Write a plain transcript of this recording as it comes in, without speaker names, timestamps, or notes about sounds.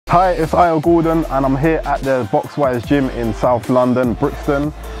Hi, it's Io Gordon and I'm here at the BoxWise gym in South London,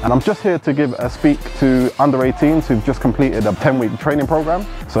 Brixton. And I'm just here to give a speak to under 18s who've just completed a 10-week training program.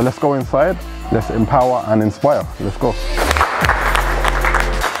 So let's go inside, let's empower and inspire. Let's go.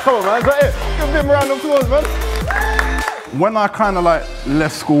 Come on man, is that it? Give them a round of applause, man. When I kind of like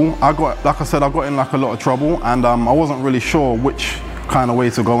left school, I got in like a lot of trouble and I wasn't really sure which kind of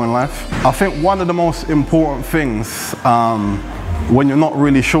way to go in life. I think one of the most important things when you're not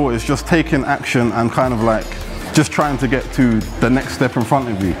really sure is just taking action and kind of like just trying to get to the next step in front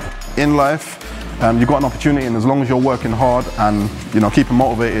of you. In life, you've got an opportunity, and as long as you're working hard and keeping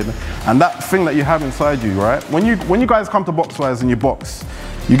motivated, and that thing that you have inside you, right? When you guys come to BoxWise and you box,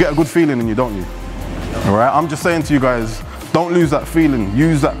 you get a good feeling in you, don't you? All right, I'm just saying to you guys, don't lose that feeling,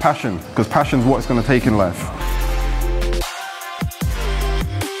 use that passion, because passion's what it's going to take in life.